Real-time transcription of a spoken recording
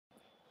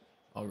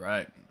All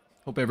right.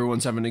 Hope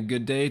everyone's having a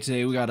good day.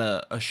 Today we got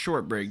a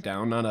short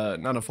breakdown,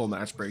 not a full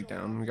match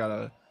breakdown. We got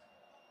a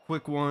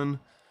quick one.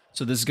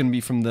 So this is going to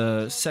be from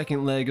the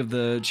second leg of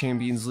the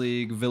Champions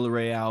League,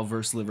 Villarreal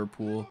versus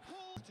Liverpool.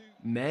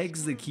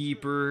 Megs, the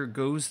keeper,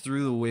 goes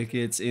through the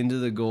wickets into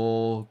the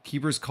goal.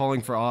 Keeper's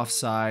calling for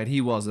offside.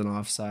 He wasn't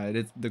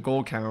offside. The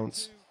goal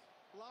counts.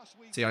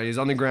 See how he's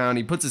on the ground.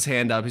 He puts his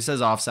hand up. He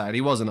says offside.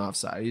 He wasn't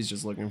offside. He's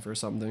just looking for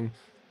something.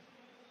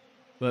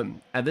 But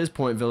at this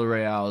point,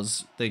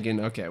 Villarreal's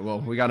thinking, okay, well,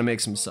 we got to make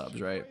some subs,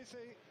 right?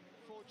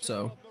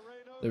 So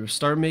they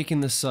start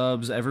making the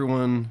subs.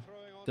 Everyone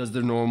does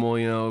their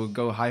normal,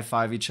 go high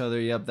five each other.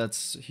 Yep,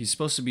 he's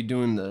supposed to be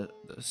doing the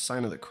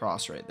sign of the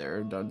cross right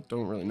there. Don't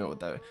really know what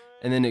that.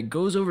 And then it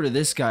goes over to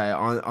this guy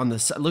on the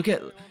side. Look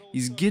at,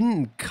 he's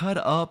getting cut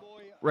up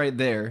right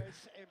there.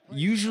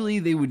 Usually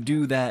they would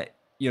do that,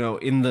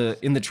 in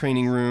the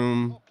training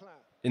room,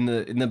 in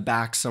the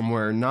back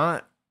somewhere,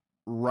 not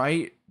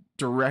right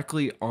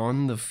directly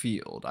on the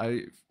field.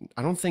 I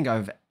don't think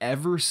I've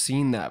ever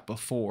seen that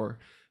before.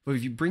 But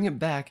if you bring it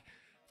back,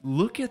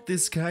 look at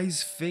this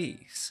guy's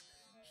face.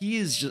 He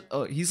is just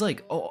he's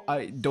like, "Oh,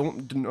 I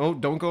don't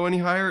go any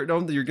higher.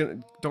 Don't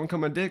cut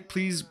my dick.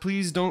 Please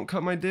don't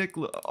cut my dick."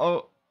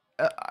 Oh,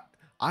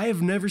 I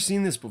have never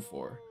seen this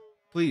before.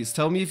 Please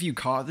tell me if you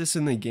caught this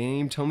in the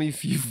game. Tell me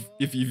if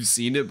you've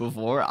seen it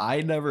before.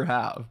 I never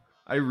have.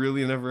 I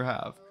really never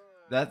have.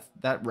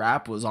 That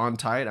wrap was on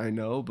tight, I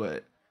know,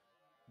 but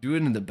do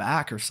it in the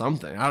back or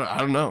something. I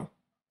don't know.